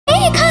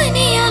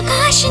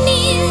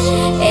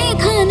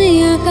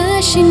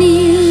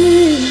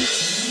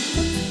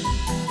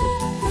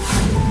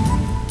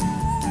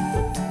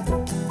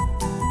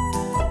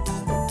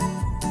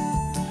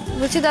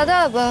দাদা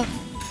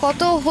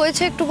কত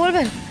হয়েছে একটু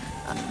বলবেন?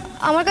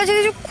 আমার কাছে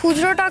কিছু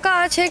খুচরো টাকা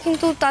আছে,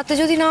 কিন্তু তাতে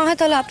যদি না হয়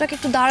তাহলে আপনাকে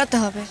একটু দাঁড়াতে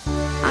হবে।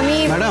 আমি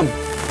ম্যাডাম,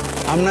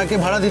 আপনাকে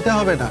ভাড়া দিতে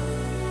হবে না,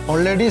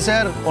 অলরেডি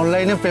স্যার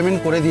অনলাইনে পেমেন্ট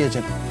করে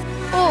দিয়েছেন।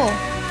 ও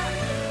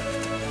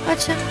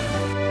আচ্ছা,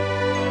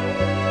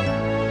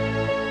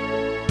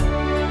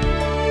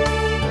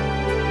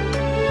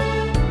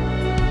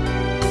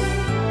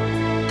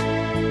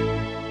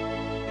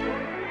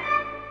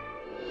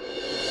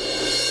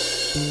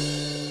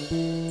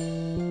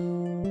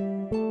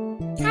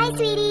 Hi,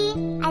 sweetie.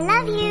 I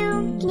love you.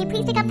 Can you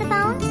please pick up the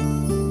phone?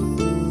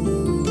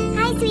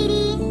 Hi,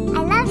 sweetie.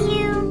 I love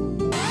you.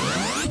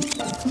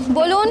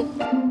 বলুন।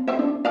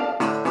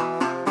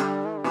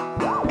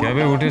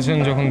 ক্যাবে উঠেছেন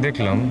যখন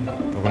দেখলাম,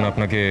 তখন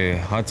আপনাকে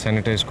হাত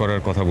স্যানিটাইজ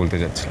করার কথা বলতে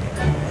যাচ্ছিলাম।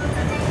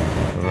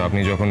 তবে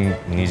আপনি যখন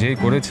নিজেই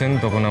করেছেন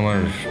তখন আমার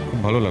খুব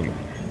ভালো লাগলো।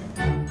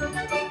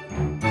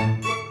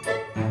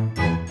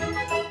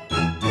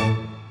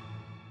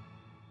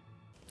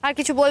 আর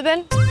কিছু বলবেন?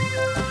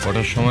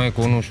 কটার সময়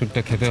কোন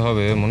ওষুধটা খেতে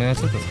হবে মনে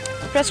আছে তো?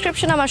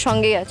 প্রেসক্রিপশন আমার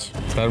সঙ্গেই আছে।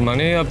 তার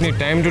মানে আপনি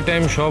টাইম টু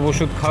টাইম সব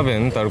ওষুধ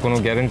খাবেন, তার কোনো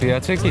গ্যারান্টি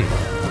আছে কি?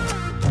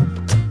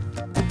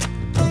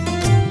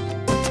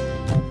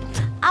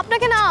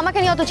 আপনাকে না আমাকে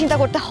নিয়ে অত চিন্তা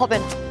করতে হবে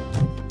না।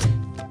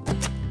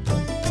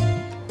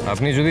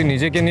 আপনি যদি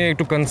নিজেকে নিয়ে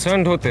একটু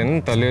কনসার্নড হতেন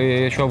তাহলে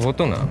এসব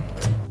হতো না।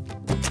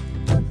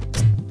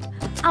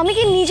 আমি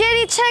কি নিজের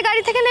ইচ্ছায়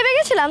গাড়ি থেকে নেমে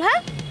গেছিলাম?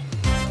 হ্যাঁ,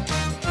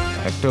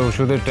 একটা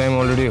ওষুধের টাইম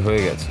অলরেডি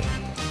হয়ে গেছে,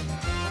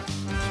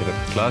 সেটা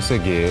ক্লাসে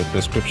গিয়ে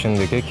প্রেসক্রিপশন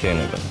দেখে খেয়ে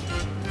নেবেন।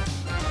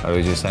 আর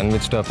ওই যে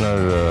স্যান্ডউইচটা আপনার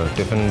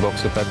টিফিন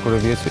বক্সে প্যাক করে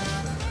দিয়েছে,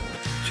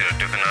 সেটা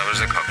টিফিন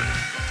আওয়ার্সে খাবেন।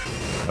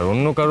 আর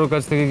অন্য কারোর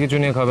কাছ থেকে কিছু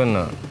নিয়ে খাবেন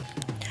না।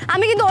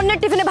 আমি কিন্তু অন্যের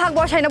টিফিনে ভাগ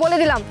বসাই না, বলে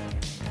দিলাম।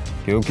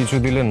 কেউ কিছু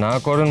দিলে না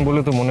করেন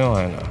বলে তো মনে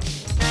হয় না।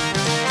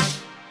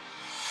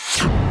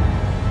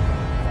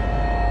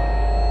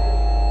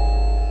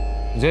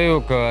 যাই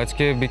হোক,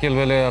 আজকে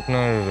বিকেলবেলায়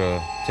আপনার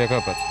চেক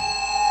আপ আছে,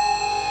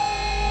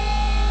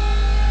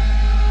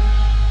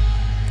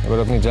 এবার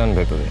আপনি যান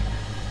ভেতরে,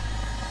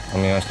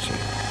 আমি আসছি।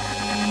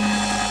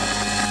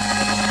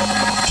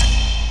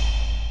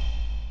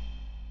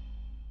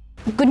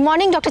 Good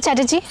morning doctor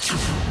Chatterjee.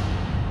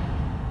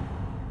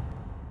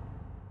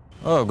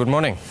 ও গুড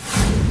মর্নিং।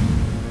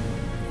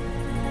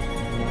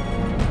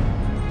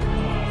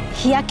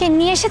 হিয়াকে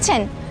নিয়ে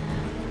এসেছেন?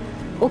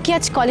 ও কি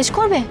আজ কলেজ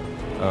করবে?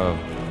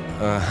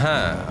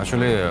 হ্যাঁ,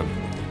 আসলে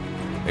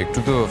একটু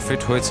তো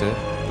ফিট হয়েছে,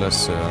 প্লাস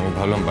আমি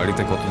ভাবলাম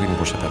বাড়িতে কতদিন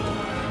বসে থাকবো,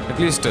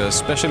 অ্যাটলিস্ট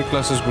স্পেশাল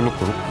ক্লাসেসগুলো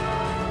করুক।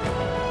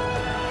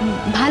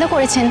 ভালো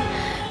করেছেন,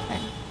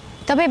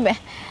 তবে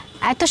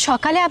এত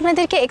সকালে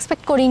আপনাদেরকে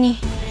এক্সপেক্ট করিনি।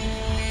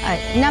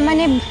 না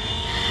মানে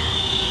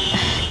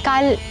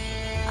কাল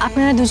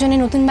আপনারা দুজনে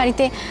নতুন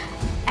বাড়িতে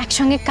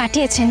একসঙ্গে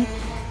কাটিয়েছেন,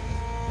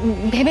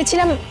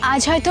 ভেবেছিলাম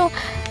আজ হয়তো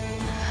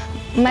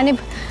মানে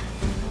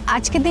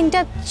আজকের দিনটা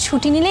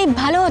ছুটি নিলেই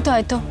ভালো হতো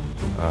হয়তো।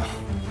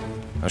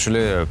 আসলে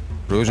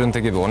প্রয়োজন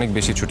থেকে অনেক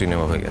বেশি ছুটি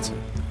নেওয়া হয়ে গেছে,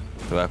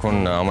 তো এখন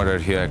আমার আর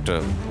হিয়া একটা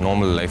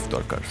নর্মাল লাইফ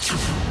দরকার।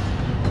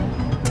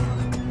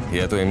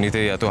 হিয়া তো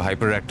এমনিতেই এত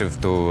হাইপার অ্যাক্টিভ,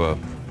 তো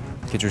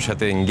কিছুর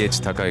সাথে এঙ্গেজ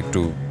থাকা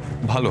একটু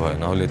ভালো হয়,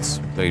 না হলে ইটস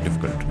ভেরি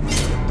ডিফিকাল্ট।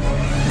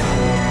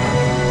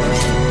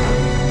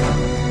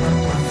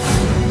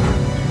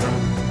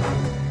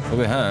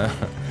 তবে হ্যাঁ,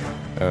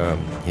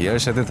 হিয়ার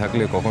সাথে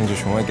থাকলে কখন যে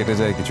সময় কেটে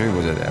যায় কিছুই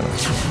বোঝা যায় না।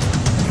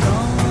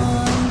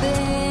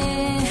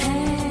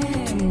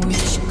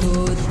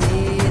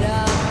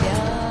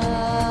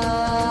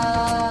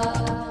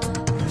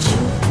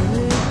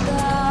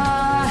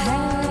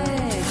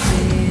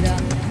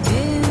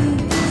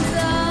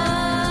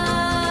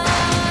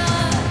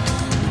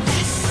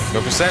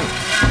 ডক্টর সেন,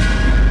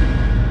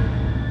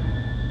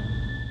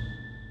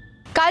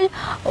 কাল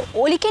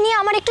অলিকে নিয়ে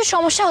আমার একটু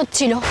সমস্যা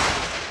হচ্ছিল।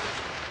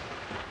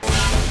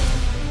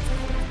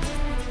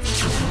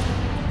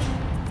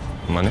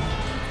 মানে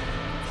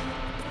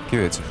কি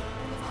হয়েছে?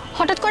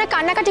 হঠাৎ করে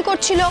কান্নাকাটি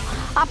করছিল,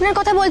 আপনার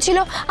কথা বলছিল,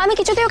 আমি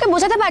কিছুতেই ওকে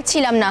বোঝাতে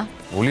পারছিলাম না।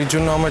 অলির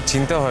জন্য আমার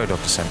চিন্তা হয়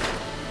ডক্টর সেন।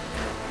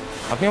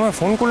 আপনি আমায়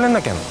ফোন করলেন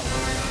না কেন?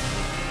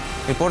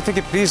 এরপর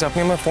থেকে প্লিজ আপনি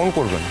আমায় ফোন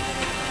করবেন।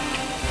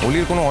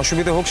 অলির কোনো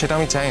অসুবিধা হোক সেটা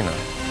আমি চাই না,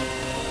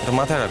 এটা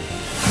মাথায় রাখবেন।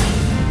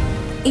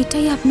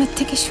 এটাই আপনার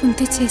থেকে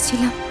শুনতে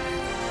চেয়েছিলাম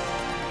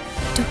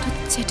ডক্টর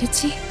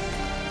চ্যাটার্জি।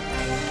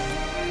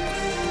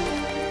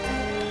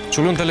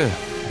 চলুন তাহলে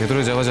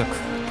ভেতরে যাওয়া যাক।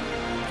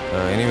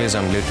 Anyways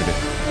I am late today.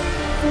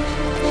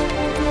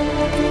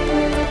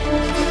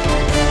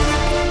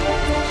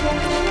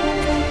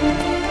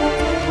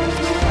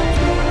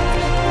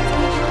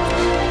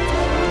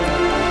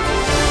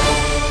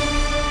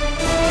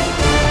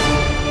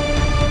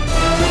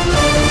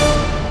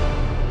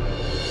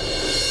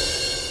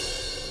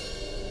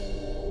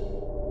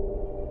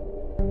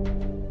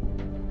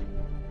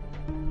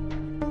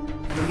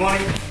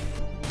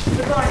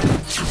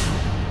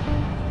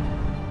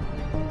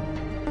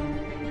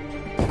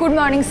 Good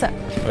morning sir.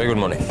 Very good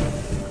morning.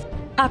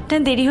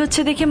 আপনার দেরি হচ্ছে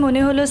দেখে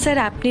মনে হলো স্যার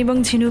আপনি এবং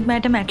ঝিনুক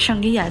ম্যাডাম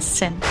একসঙ্গেই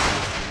আসছেন।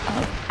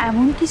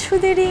 এমন কিছু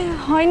দেরি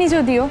হয়নি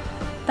যদিও,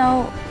 তাও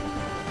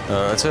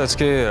আচ্ছা,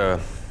 আজকে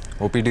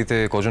ওপিডিতে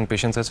কজন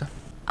পেশেন্টস আছে?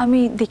 আমি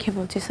দেখে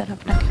বলছি স্যার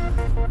আপনাকে।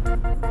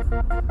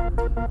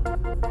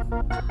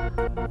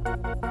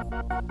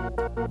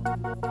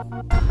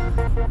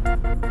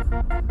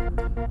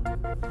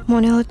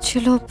 মনে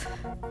হচ্ছিল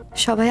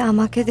সবাই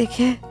আমাকে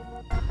দেখে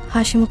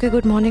হাসি মুখে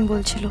গুড মর্নিং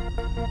বলছিল।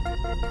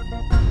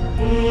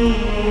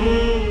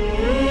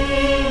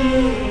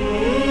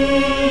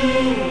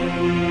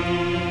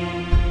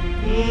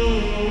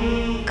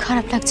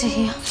 খারাপ লাগছে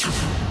হিয়া?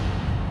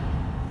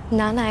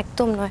 না না,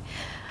 একদম নয়।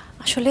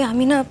 আসলে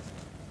আমি না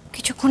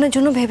কিছুক্ষণের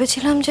জন্য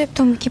ভেবেছিলাম যে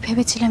তুমি কি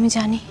ভেবেছিলে আমি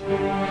জানি।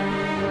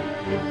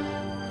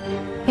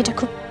 এটা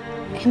খুব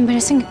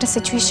এম্বারেসিং একটা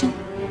সিচুয়েশন।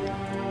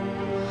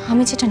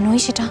 আমি যেটা নই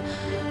সেটা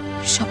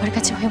সবার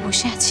কাছে হয়ে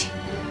বসে আছি।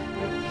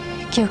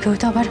 কেউ কেউ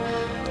তো আবার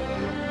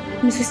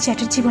মিসেস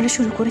চ্যাটার্জি বলে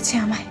শুরু করেছে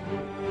আমায়,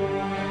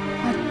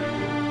 আর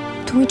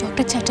তুমি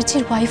ডক্টর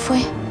চ্যাটার্জির ওয়াইফ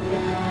হয়ে।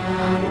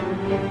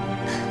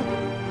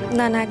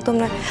 না না, একদম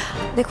নয়।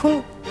 দেখুন,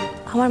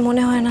 আমার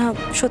মনে হয় না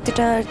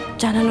সত্যিটা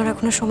জানানোর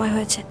এখনো সময়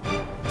হয়েছে।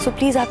 সো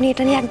প্লিজ আপনি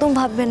এটা নিয়ে একদম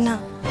ভাববেন না।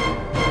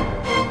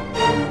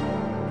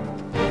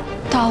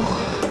 তাও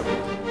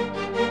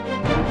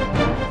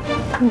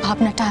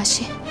ভাবনাটা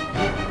আসে,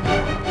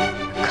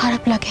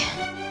 খারাপ লাগে।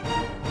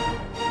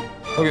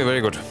 ওকে,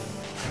 ভেরি গুড।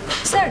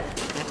 স্যার,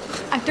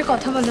 একটা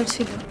কথা বলার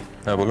ছিল।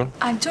 হ্যাঁ বলুন।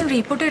 একজন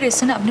রিপোর্টার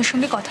এসেছেন, আপনার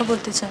সঙ্গে কথা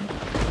বলতে চান।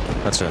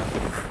 আচ্ছা,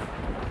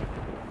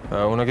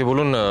 ওনাকে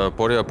বলুন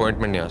পরে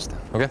অ্যাপয়েন্টমেন্ট নিয়ে আসতে।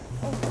 ওকে।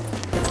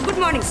 গুড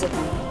মর্নিং স্যার,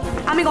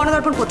 আমি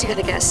গণদর্পণ পত্রিকা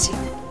থেকে আসছি।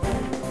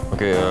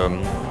 ওকে,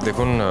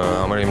 দেখুন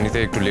আমার এমনিতে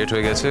একটু লেট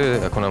হয়ে গেছে,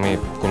 এখন আমি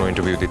কোনো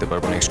ইন্টারভিউ দিতে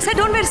পারবো না। স্যার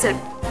ডোন্ট ওয়ারি স্যার,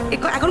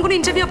 এখন কোনো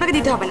ইন্টারভিউ আপনাকে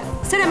দিতে হবে না।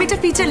 স্যার আমি একটা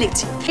ফিচার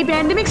লিখছি এই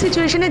প্যান্ডেমিক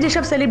সিচুয়েশনে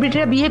যেসব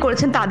সেলিব্রিটিরা বিয়ে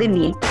করেছেন তাদের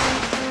নিয়ে,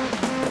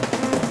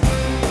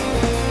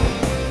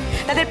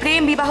 তাদের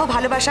প্রেম, বিবাহ,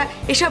 ভালোবাসা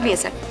এসব নিয়ে।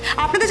 স্যার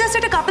আপনাদের জাস্ট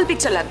একটা কাপল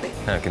পিকচার লাগবে।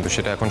 হ্যাঁ, কিন্তু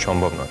সেটা এখন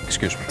সম্ভব নয়।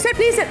 Excuse me sir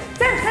please sir.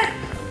 Sir sir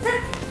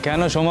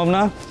কেন সম্ভব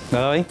না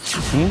দাদা ভাই?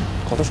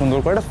 কত সুন্দর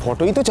করে একটা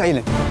ফটোই তো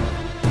চাইলেন।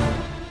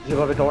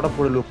 যেভাবে টাওয়াটা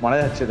পড়ে লোক মারা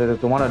যাচ্ছে, তাতে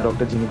তোমার আর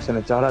ডক্টর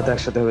জিনুকসেনের চেহারা তো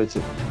একসাথে হয়েছে।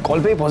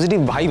 গল্পে পজিটিভ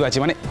ভাইব আছে,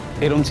 মানে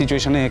এরকম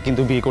সিচুয়েশনে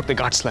কিন্তু বিয়ে করতে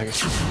গাটস লাগে।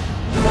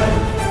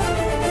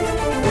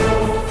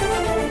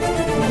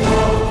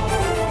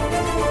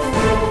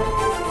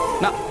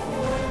 না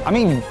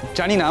আমি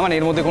জানি না মানে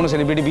এর মধ্যে কোনো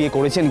সেলিব্রিটি বিয়ে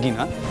করেছেন কি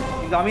না,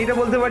 কিন্তু আমি এটা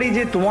বলতে পারি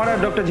যে তোমার আর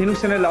ডক্টর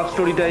জিনুকসেনের লাভ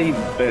স্টোরিটাই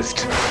বেস্ট।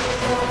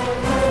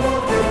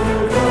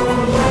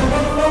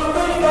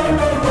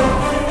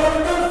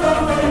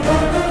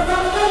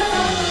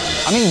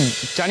 আমি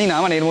জানি না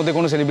মানে এর মধ্যে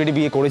কোনো সেলিব্রিটি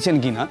বিয়ে করেছেন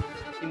কি না,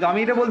 কিন্তু আমি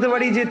এটা বলতে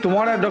পারি যে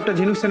তোমার আর ডক্টর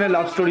জিনুকসেনের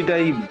লাভ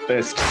স্টোরিটাই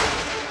বেস্ট।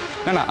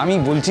 না না আমি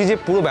বলছি যে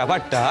পুরো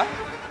ব্যাপারটা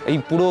এই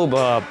পুরো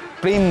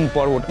প্রেম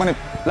পর্ব মানে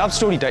লাভ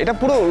স্টোরিটা এটা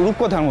পুরো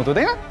রূপকথার মতো,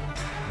 তাই না?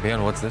 বিয়ান,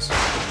 হোয়াটস দিস?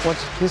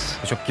 What's this?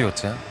 এসব কি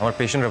হচ্ছে? আমার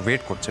পেশেন্টরা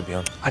ওয়েট করছে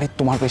বিয়ান। আরে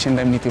তোমার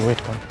পেশেন্টরা এমনিতে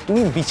ওয়েট করে,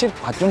 তুমি বিচের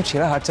 5 জন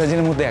সেরা হার্ট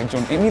সার্জনের মধ্যে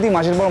একজন, এমনিতেই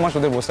মাসের পর মাস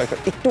ওদের বসে থাকতে।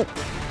 একটু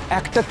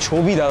একটা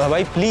ছবি দাদা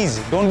ভাই, please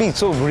don't be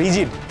so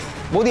rigid.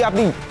 বৌদি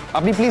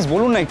আপনি প্লিজ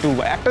বলুন না একটু,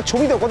 একটা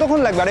ছবি তো কতক্ষণ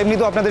লাগবে? আর এমনি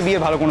তো আপনাদের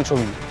বিয়ের ভালো কোনো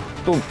ছবি নেই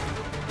তো।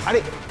 আরে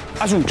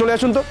আসুন, চলে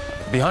আসুন তো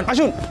বিহান,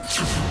 আসুন,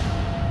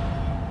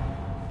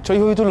 ছবি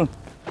তুলুন।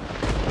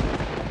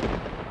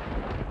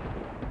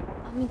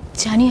 আমি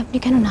জানি আপনি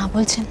কেন না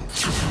বলছেন,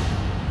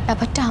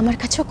 ব্যাপারটা আমার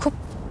কাছেও খুব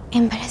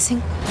এম্বারেসিং,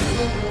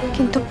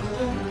 কিন্তু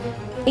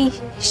এই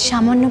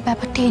সামান্য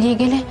ব্যাপারটা এড়িয়ে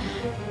গেলে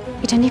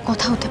এটা নিয়ে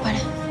কথা হতে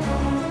পারে।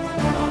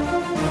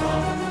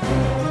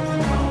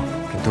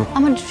 কিন্তু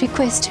আমার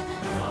রিকোয়েস্ট,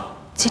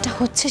 যেটা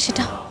হচ্ছে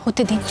সেটা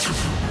হতে দিন।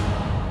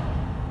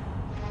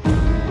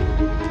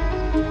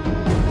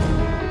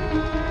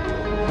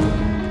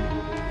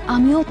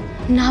 আমিও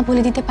না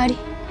বলে দিতে পারি,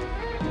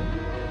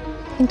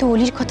 কিন্তু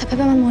অলির কথা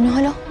ভেবে আমার মনে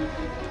হলো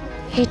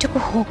এইটুকু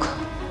হোক,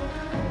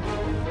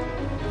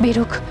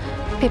 বেরোক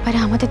পেপারে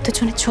আমাদের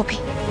দুজনের ছবি।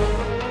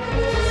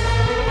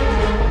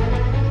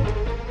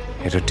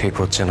 এটা ঠিক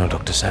হচ্ছে না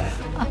ডক্টর স্যার।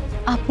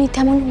 আপনি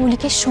তেমন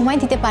অলিকে সময়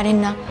দিতে পারেন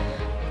না।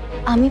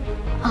 আমি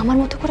আমার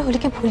মতো করে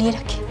অলিকে ভুলিয়ে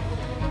রাখি,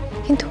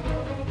 কিন্তু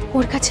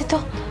ওর কাছে তো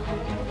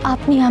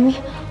আপনি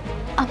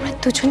আমরা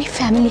দুজনই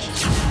ফ্যামিলি।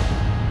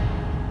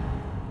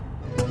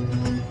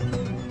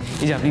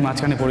 এই যে আপনি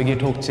মাঝখানে পড়ে গিয়ে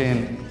ঠকছেন,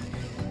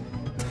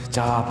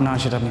 যা আপনার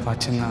সেটা আপনি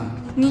পাচ্ছেন না।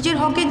 নিজের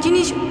হকের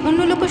জিনিস অন্য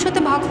লোকের সাথে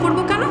ভাগ করব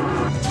কেন?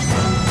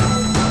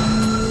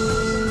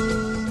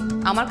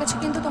 আমার কাছে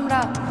কিন্তু তোমরা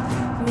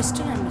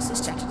মিস্টার অ্যান্ড মিসেস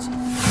চ্যাটার্জি।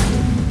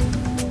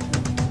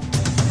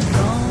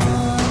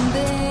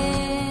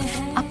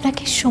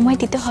 আপনাকে সময়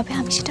দিতে হবে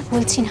আমি সেটা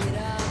বলছি না,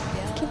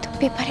 কিন্তু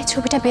পেপারে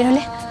ছবিটা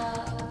বেরোলে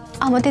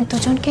আমাদের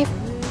দুজনকে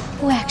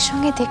ও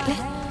একসঙ্গে দেখলে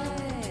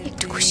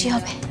একটু খুশি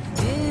হবে।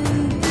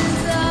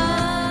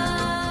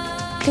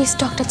 Please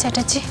doctor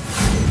Chatterjee.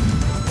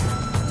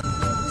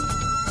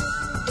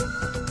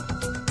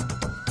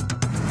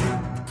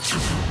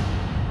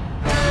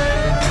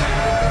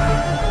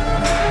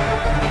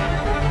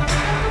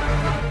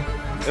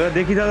 এবার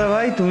দেখি দাদা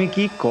ভাই তুমি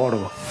কি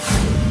করো।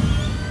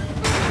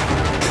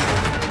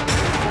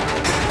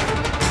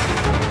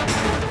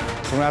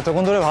 তুমি তোমরা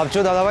এতক্ষণ ধরে ভাবছো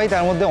দাদাভাই,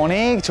 তার মধ্যে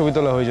অনেক ছবি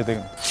তোলা হয়ে যেত।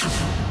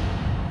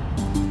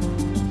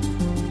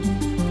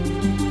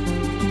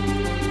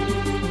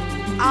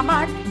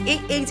 আমার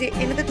এই যে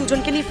এনাদের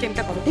দুজনকে নিয়ে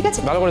ফ্রেমটা করো, ঠিক আছে?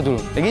 ভালো করে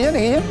তুলুন, এগিয়ে যান,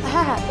 এগিয়ে যান।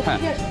 হ্যাঁ হ্যাঁ।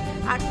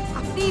 আর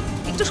আপনি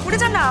একটু সরে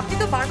যান না, আপনি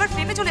তো বারবার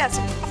ফ্রেমে চলে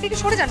আছেন, আপনি একটু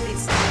সরে যান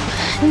প্লিজ।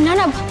 না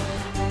না,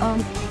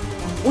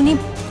 উনি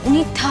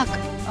উনি থাক,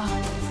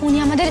 উনি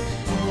আমাদের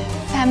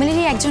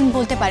ফ্যামিলিরই একজন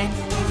বলতে পারেন।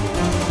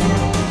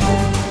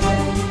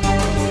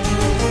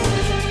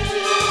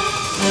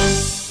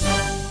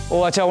 ও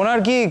আচ্ছা, ওনার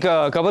কি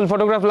কাপল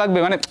ফটোগ্রাফ লাগবে?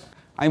 মানে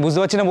আমি বুঝতে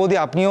পারছি না বৌদি,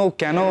 আপনিও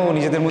কেন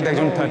নিজেদের মধ্যে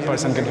একজন থার্ড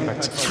পার্সনকে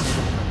ঢোকাচ্ছেন?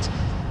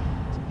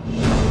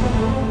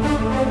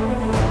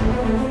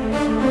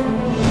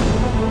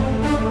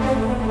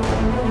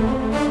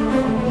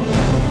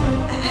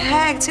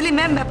 হ্যাঁ অ্যাকচুয়ালি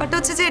ম্যাম ব্যাপারটা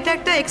হচ্ছে যে এটা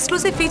একটা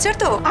এক্সক্লুসিভ ফিচার,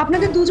 তো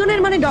আপনাদের দুজনের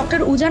মানে ডক্টর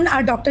উজান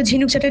আর ডক্টর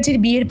ঝিনুক চ্যাটার্জির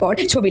বিয়ের পর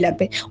ছবি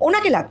লাগবে,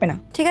 ওনাকে লাগবে না।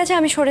 ঠিক আছে,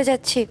 আমি সরে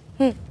যাচ্ছি।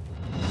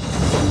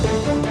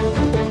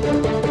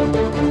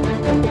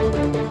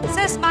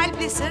 Sir smile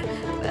please sir.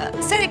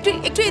 Sir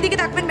একটু এদিকে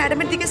তাকবেন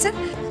ম্যাডামের দিকে sir.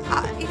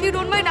 If you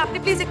don't mind আপনি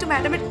প্লিজ একটু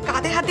ম্যাডামের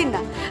কাঁধে হাত দিন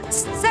না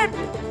স্যার।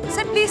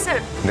 Sir please sir.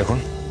 দেখুন,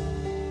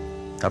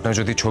 আপনার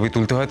যদি ছবি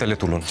তুলতে হয় তাহলে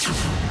তুলুন,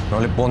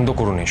 নাহলে বন্ধ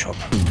করুন এইসব।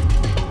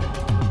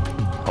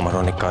 আমার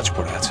অনেক কাজ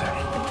পড়ে আছে।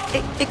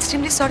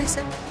 Extremely sorry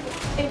sir.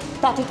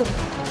 তাতে তো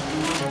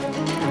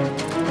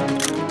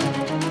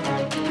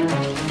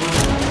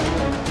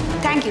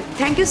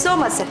thank you so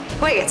much sir,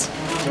 হয়ে গেছে।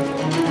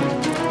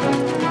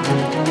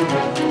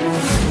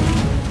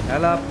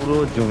 খেলা পুরো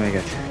জমে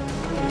গেছে।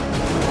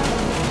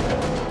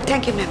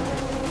 Thank you ma'am.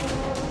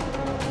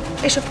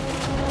 এসো।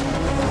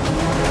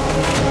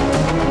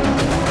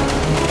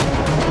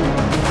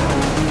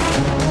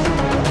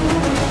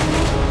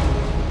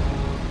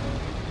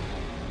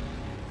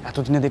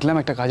 এতদিনে দেখলাম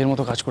একটা কাজের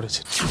মতো কাজ করেছে।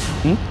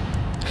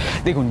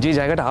 দেখুন, যে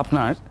জায়গাটা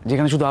আপনার,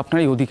 যেখানে শুধু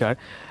আপনারই অধিকার,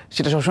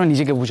 সেটা সবসময়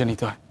নিজেকে বুঝে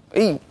নিতে হয়।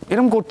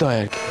 এরকম করতে হয়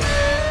আর কি।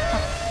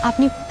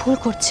 আপনি ভুল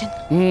করছেন।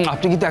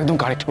 আপনি কিন্তু একদম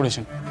কারেক্ট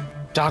করেছেন,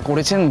 যা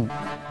করেছেন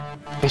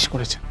বেশ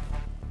করেছেন।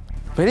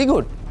 Very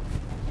good,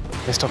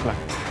 best of luck.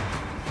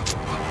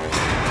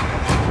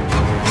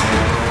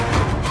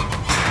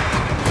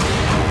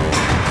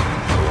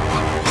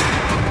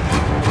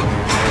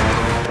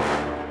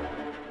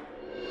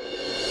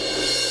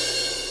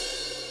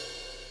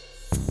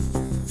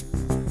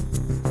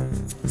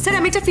 Sir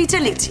আমি একটা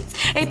ফিচার লিখছি,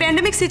 এই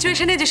প্যান্ডেমিক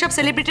সিচুয়েশনে যেসব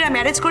সেলিব্রিটিরা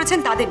ম্যারেজ করেছেন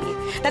তাদের নিয়ে,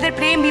 তাদের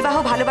প্রেম বিবাহ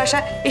ভালোবাসা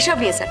এসব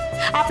নিয়ে স্যার।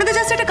 আপনাদের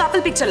জাস্ট একটা কাপল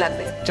পিকচার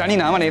লাগবে। জানি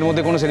না মানে এর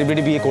মধ্যে কোনো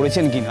সেলিব্রিটি বিয়ে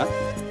করেছেন কি না,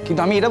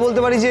 কিন্তু আমি এটা বলতে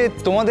পারি যে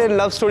তোমাদের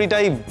লাভ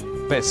স্টোরিটাই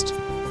বেস্ট।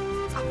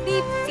 আপনি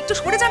একটু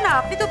সরে যান না,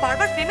 আপনি তো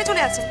বারবার ফ্রেমে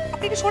চলে আছেন,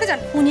 আপনি একটু সরে যান।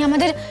 উনি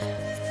আমাদের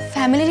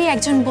ফ্যামিলিরই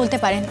একজন বলতে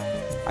পারেন।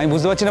 আমি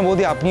বুঝতে পারছি না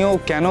বৌদি, আপনিও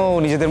কেন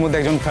নিজেদের মধ্যে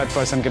একজন থার্ড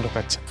পার্সনকে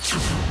ঢোকাচ্ছেন?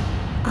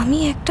 আমি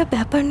একটা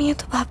ব্যাপার নিয়ে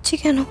তো ভাবছি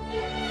কেন,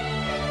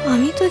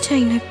 আমি তো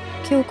চাই না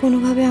কেউ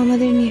কোনোভাবে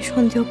আমাদের নিয়ে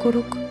সন্দেহ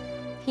করুক।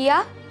 হিয়া,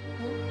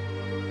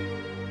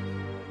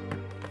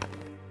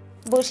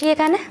 বসি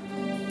এখানে।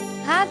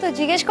 হ্যাঁ, তো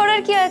জিজ্ঞেস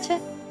করার কি আছে?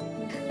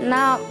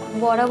 না,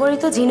 বরাবরই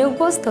তো ঝিনুক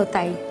বসতো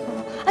তাই।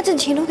 আচ্ছা,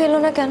 ঝিনুক এলো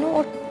না কেন?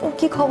 ওর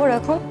কি খবর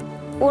এখন?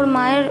 ওর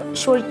মায়ের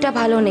শরীরটা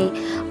ভালো নেই,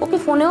 ওকে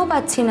ফোনেও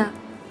পাচ্ছি না,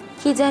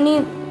 কি জানি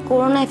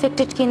করোনা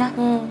এফেক্টেড কিনা।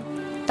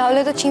 তাহলে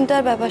তো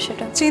চিন্তার ব্যাপার।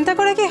 সেটা চিন্তা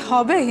করে কি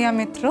হবে হিয়া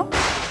মিত্র?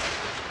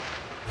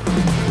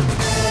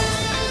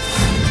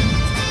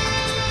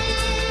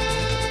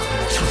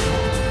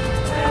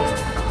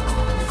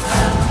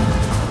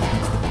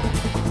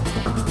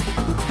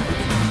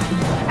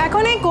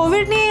 এখন এই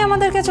কোভিড নিয়েই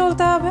আমাদেরকে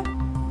চলতে হবে,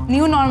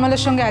 নিউ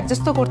নর্মালের সঙ্গে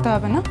অ্যাডজাস্ট তো করতে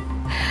হবে না?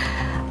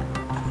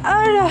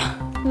 আর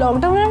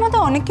লকডাউনের মতো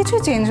অনেক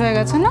কিছুই চেঞ্জ হয়ে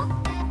গেছে না?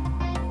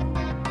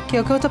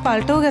 কেউ কেউ তো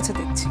পাল্টেও গেছে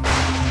দেখছি।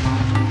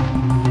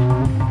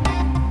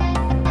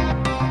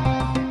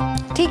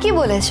 ঠিকই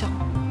বলেছ,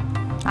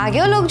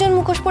 আগেও লোকজন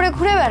মুখোশ পরে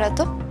ঘুরে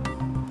বেড়াতো,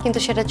 কিন্তু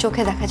সেটা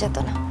চোখে দেখা যেত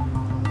না,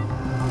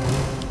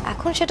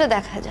 এখন সেটা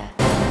দেখা যায়।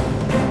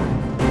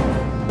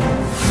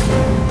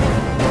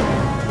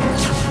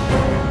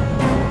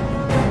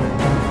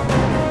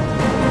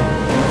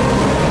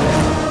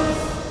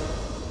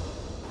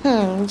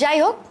 যাই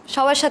হোক,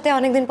 সবার সাথে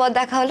অনেকদিন পর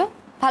দেখা হলো,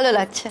 ভালো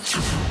লাগছে।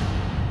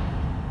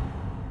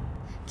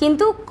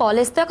 কিন্তু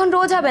কলেজ তো এখন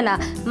রোজ হবে না,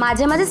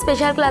 মাঝে মাঝে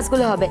স্পেশাল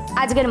ক্লাসগুলো হবে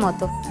আজকের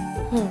মতো।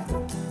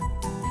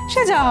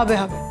 সে যা হবে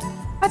হবে।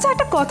 আচ্ছা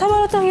একটা কথা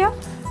বলো তো হিয়া,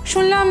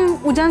 শুনলাম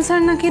উজান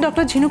স্যার নাকি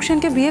ডক্টর ঝিনুক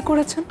সেনকে বিয়ে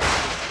করেছেন।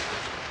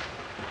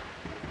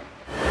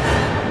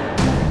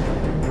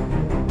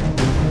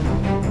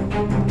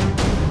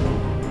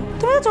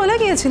 তুমি চলে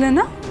গিয়েছিলে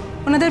না,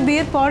 ওনাদের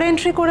বিয়ের পর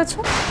এন্ট্রি করেছো।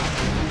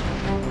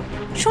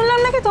 শুনলাম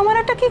নাকি তোমার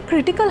একটা কি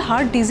ক্রিটিক্যাল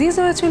হার্ট ডিজিজ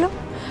হয়েছিল,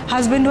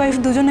 হাজব্যান্ড ওয়াইফ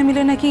দুজনে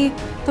মিলে নাকি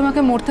তোমাকে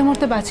মরতে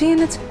মরতে বাঁচিয়ে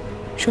এনেছে।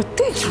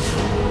 সত্যি?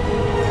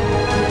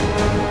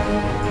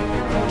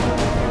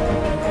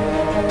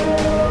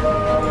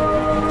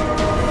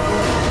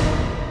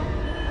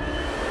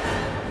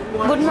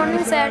 Good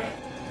morning sir.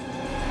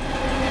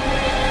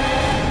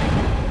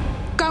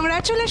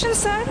 Congratulation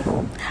sir,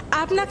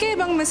 আপনাকে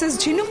এবং মিসেস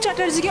ঝিনুক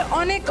চ্যাটার্জিকে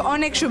অনেক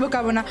অনেক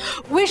শুভকামনা।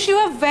 Wish you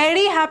a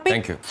very happy.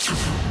 Thank you.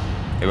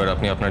 এবার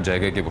আপনি আপনার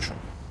জায়গায় গিয়ে বসুন।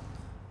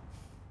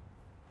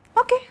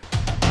 ওকে।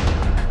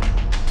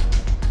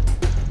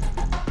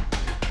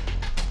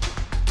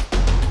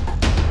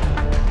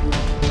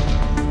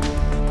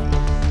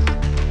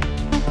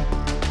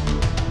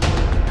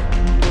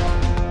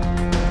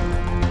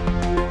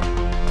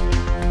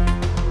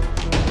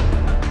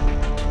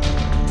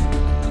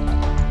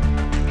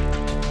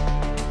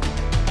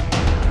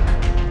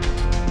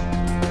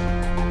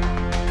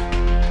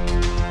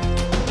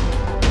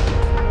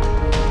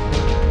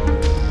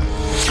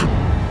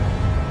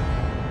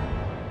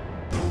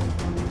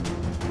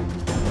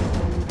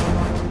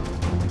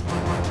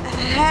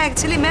 হ্যাঁ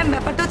অ্যাকচুয়ালি ম্যাম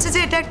ব্যাপারটা হচ্ছে যে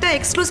এটা একটা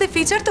এক্সক্লুসিভ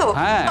ফিচার তো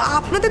হ্যাঁ।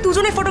 আপনাদের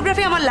দুজনের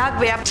ফটোগ্রাফি আমার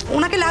লাগবে,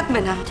 ওনাকে লাগবে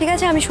না। ঠিক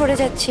আছে, আমি সরে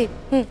যাচ্ছি।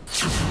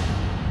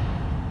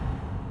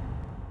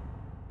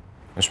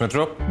 মিস মিত্র,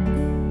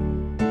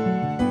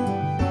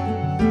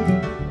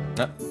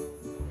 না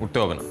উঠতে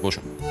হবে না,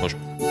 বসুন বসুন।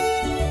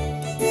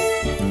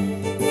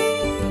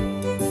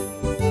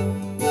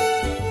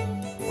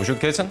 ওষুধ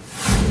খেয়েছেন?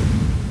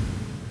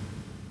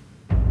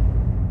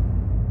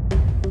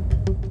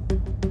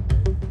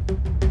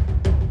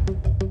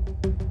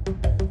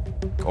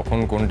 কখন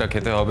কোনটা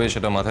খেতে হবে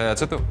সেটা মাথায়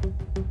আছে তো?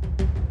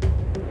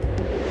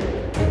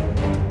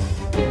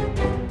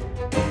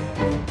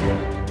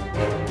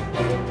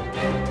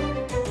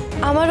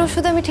 আমার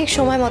ওষুধ আমি ঠিক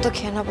সময় মতো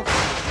খেয়ে নেব,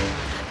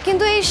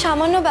 কিন্তু এই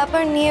সামান্য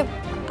ব্যাপার নিয়ে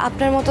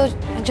আপনার মতো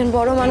একজন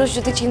বড় মানুষ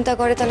যদি চিন্তা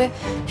করে তাহলে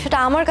সেটা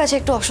আমার কাছে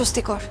একটু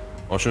অস্বস্তিকর।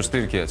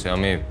 অস্বস্তির কি আছে?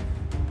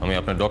 আমি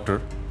আপনার ডক্টর।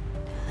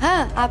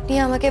 হ্যাঁ, আপনি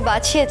আমাকে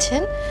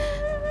বাঁচিয়েছেন,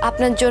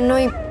 আপনার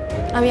জন্যই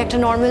আমি একটা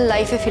নর্মাল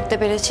লাইফে ফিরতে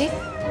পেরেছি।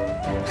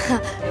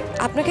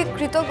 আপনাকে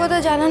কৃতজ্ঞতা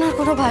জানানোর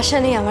কোনো ভাষা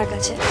নেই আমার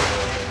কাছে,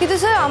 কিন্তু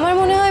স্যার আমার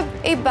মনে হয়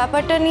এই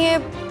ব্যাপারটা নিয়ে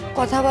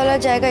কথা বলার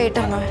জায়গা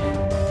এটা নয়।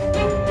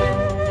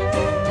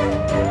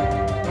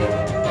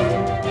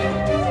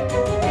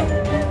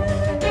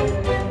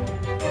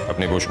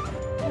 আপনি বসুন।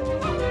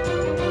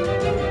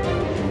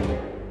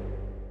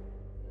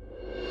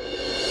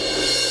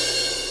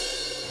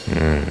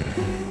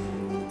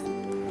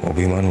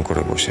 অভিমান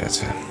করে বসে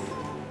আছে।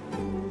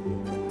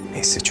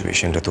 এই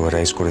সিচুয়েশনটা তো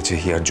অ্যারাইজ করেছে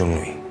হিয়ার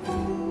জন্যই।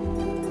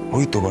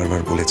 ওই তো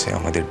বারবার বলেছে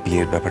আমাদের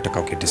বিয়ের ব্যাপারটা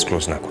কাউকে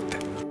ডিসক্লোজ না করতে,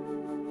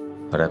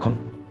 আর এখন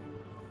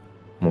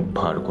মুখ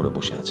ভার করে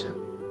বসে আছে।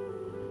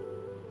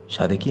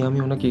 সাদে কি আমি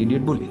ওনাকে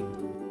ইডিয়েট বলি?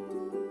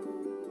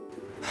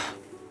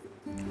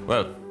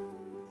 ওয়েল,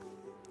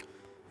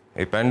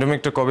 এই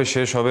প্যান্ডেমিকটা কবে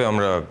শেষ হবে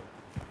আমরা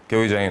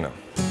কেউই জানি না,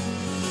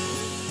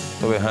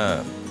 তবে হ্যাঁ,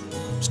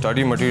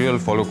 স্টাডি ম্যাটেরিয়াল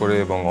ফলো করে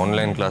এবং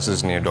অনলাইন ক্লাসেস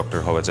নিয়ে ডক্টর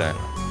হওয়া যায়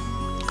না।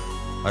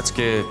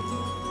 আজকে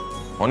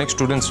অনেক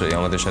স্টুডেন্টসরাই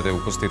আমাদের সাথে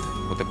উপস্থিত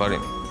হতে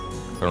পারেনি,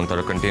 কারণ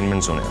তারা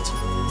কন্টেইনমেন্ট জোনে আছে।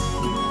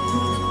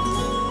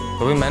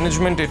 তবে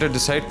ম্যানেজমেন্ট এটা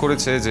ডিসাইড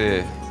করেছে যে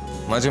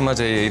মাঝে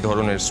মাঝে এই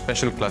ধরনের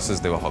স্পেশাল ক্লাসেস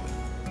দেওয়া হবে,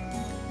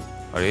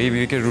 আর এই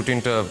উইকের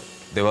রুটিনটা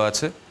দেওয়া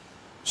আছে।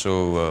 So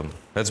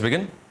let's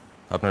begin.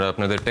 আপনারা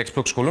আপনাদের টেক্সট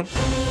বুকস খুলুন।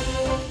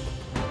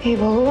 হে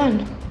ভগবান,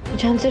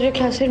 ঝান্সারের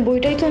ক্লাসের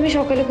বইটাই তো আমি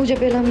সকালে খুঁজে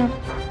পেলাম না।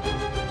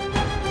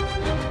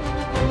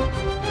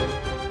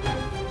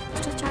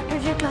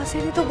 চ্যাটার্জির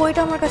ক্লাসেরই তো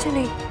বইটা আমার কাছে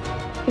নেই।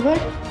 এবার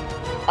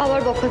আবার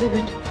বকা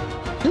দেবেন।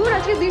 ধুর,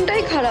 আজকে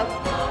দিনটাই খারাপ।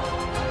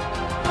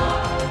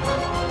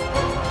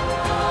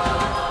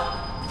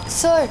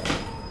 স্যার,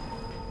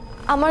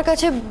 আমার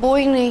কাছে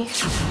বই নেই।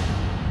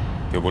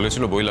 কেউ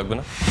বলেছিল বই লাগবে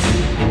না?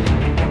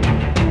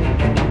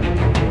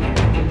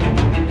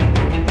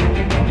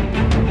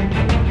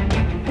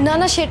 না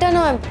না, সেটা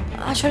নয়,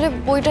 আসলে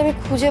বইটা আমি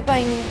খুঁজে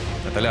পাইনি।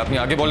 তাহলে আপনি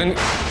আগে বলেন।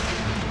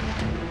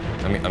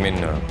 আমি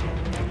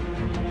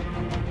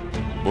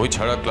বই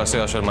ছাড়া ক্লাসে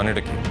আসার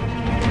মানেটা কি?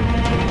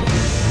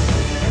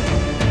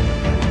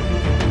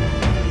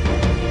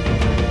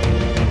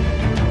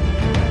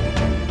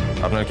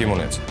 আপনার কি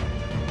মনে আছে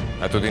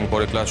এতদিন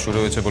পরে ক্লাস শুরু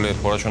হয়েছে বলে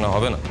পড়াশোনা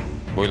হবে না,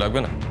 বই লাগবে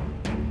না?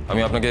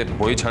 আমি আপনাকে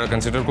বই ছাড়া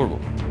কনসিডার করব?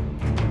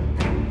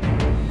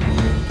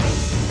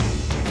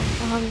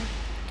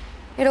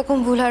 এরকম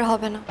ভুল আর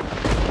হবে না।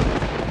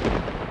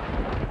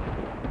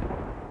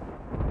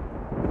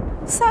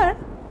 স্যার,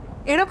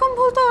 এরকম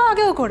ভুল তো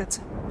আগেও করেছে,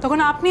 তখন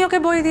আপনি ওকে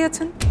বই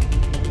দিয়েছেন।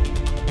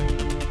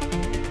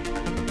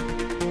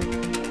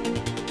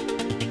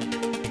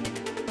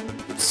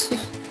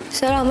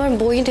 স্যার, আমার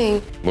বই নেই।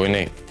 বই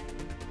নেই?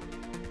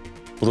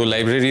 পুরো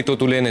লাইব্রেরি তো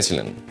তুলে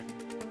এনেছিলেন,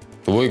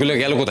 তো বইগুলো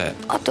গেল কোথায়?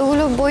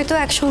 অতগুলো বই তো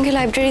একসঙ্গে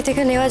লাইব্রেরি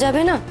থেকে নেওয়া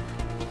যাবে না,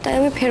 তাই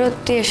আমি ফেরত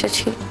দিয়ে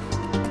এসেছি।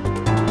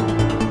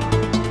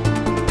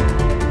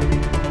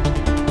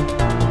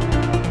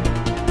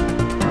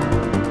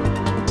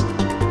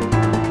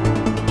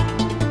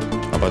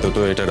 আপাতত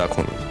এটা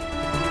রাখুন।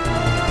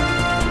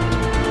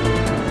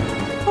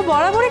 ও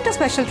বরাবর একটা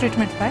স্পেশাল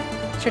ট্রিটমেন্ট পায়,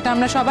 সেটা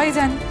আমরা সবাই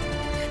জানি।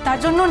 তার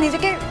জন্য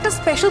নিজেকে একটা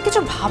স্পেশাল কিছু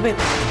ভাবে।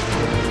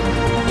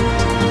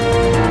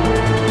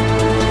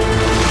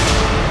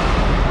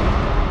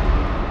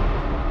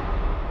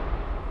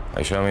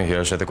 আয়শা, আমি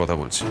হিয়ার সাথে কথা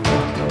বলছি।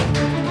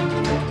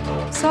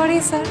 সরি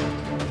স্যার,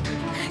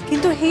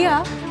 কিন্তু হিয়া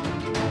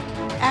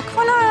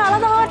এখন আর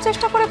আলাদা হওয়ার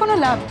চেষ্টা করে কোনো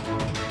লাভ নেই।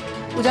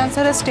 উজান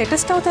স্যারের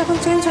স্ট্যাটাসটাও তো এখন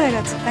চেঞ্জ হয়ে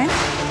গেছে, তাই না?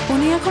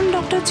 উনি এখন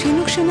ডক্টর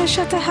ঝিনুক সেনের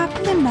সাথে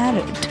হ্যাপিলি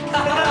ম্যারিড।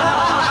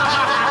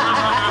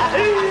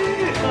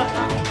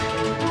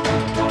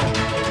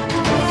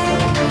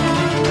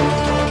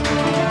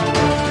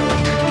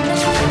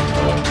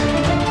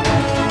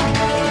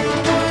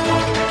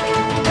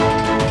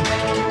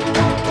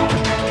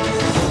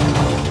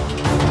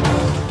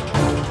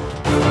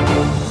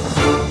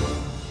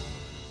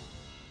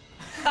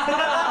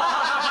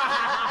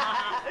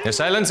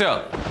 সাইলেন্স।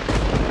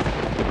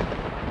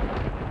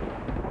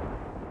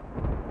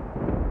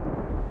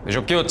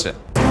 এসব কি হচ্ছে?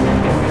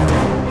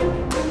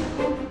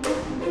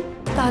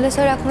 তাহলে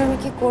স্যার এখন আমি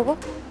কি করব?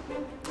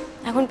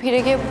 এখন ফিরে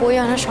গিয়ে বই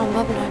আনা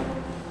সম্ভব নয়।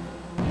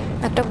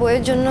 একটা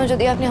বইয়ের জন্য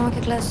যদি আপনি আমাকে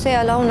ক্লাসে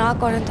অ্যালাউ না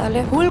করেন তাহলে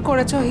ভুল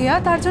করেছো হিয়া,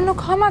 তার জন্য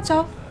ক্ষমা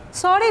চাও,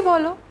 সরি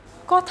বলো,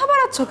 কথা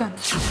বাড়াচ্ছ কেন?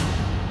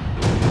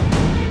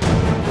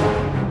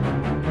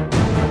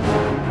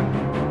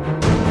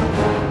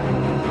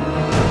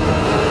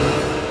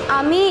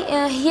 আমি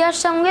হিয়ার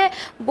সঙ্গে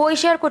বই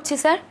শেয়ার করছি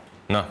স্যার।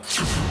 না,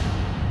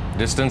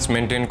 ডিস্টেন্স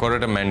মেনটেন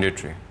করাটা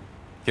ম্যান্ডেটরি।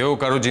 কেউ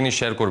কারো জিনিস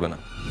শেয়ার করবে না।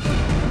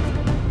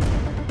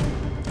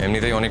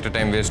 এমনিতেই অনেকটা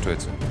টাইম ওয়েস্ট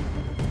হয়েছে।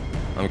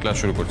 আমি ক্লাস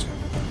শুরু করছি।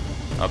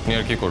 আপনি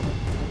আর কি করবেন?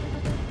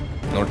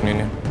 নোট নিয়ে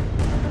নিন।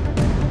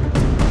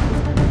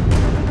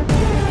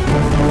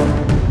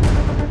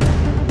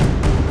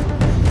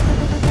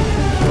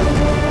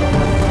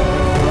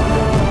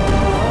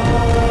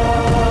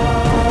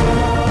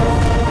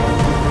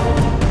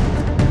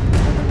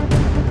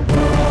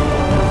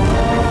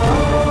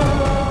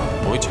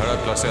 বই ছাড়া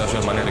ক্লাসে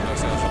আসার মানে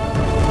ক্লাসে আসা।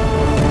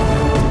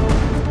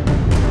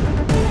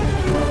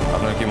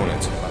 আপনার কি মনে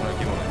হচ্ছে?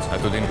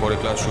 এতদিন পরে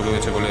ক্লাস শুরু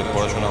হয়েছে বলে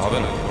পড়াশোনা হবে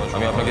না?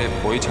 আমি আপনাকে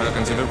বই ছাড়া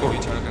কনসিডার করব?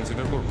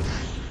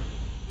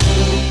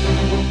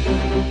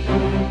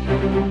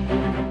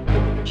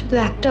 শুধু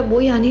একটা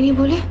বই আনিনি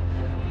বলে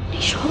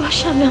সবার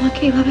সামনে আমাকে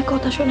এইভাবে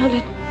কথা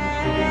শোনালেন।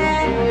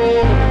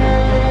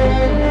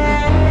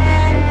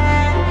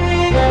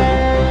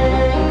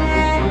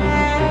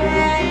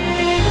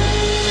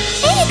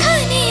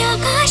 এখানে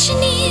আকাশ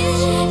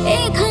নীল,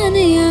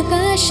 এখানে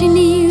আকাশ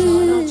নীল।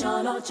 চলো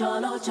চলো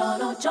চলো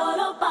চলো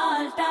চলো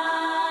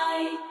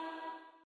পাল্টাই।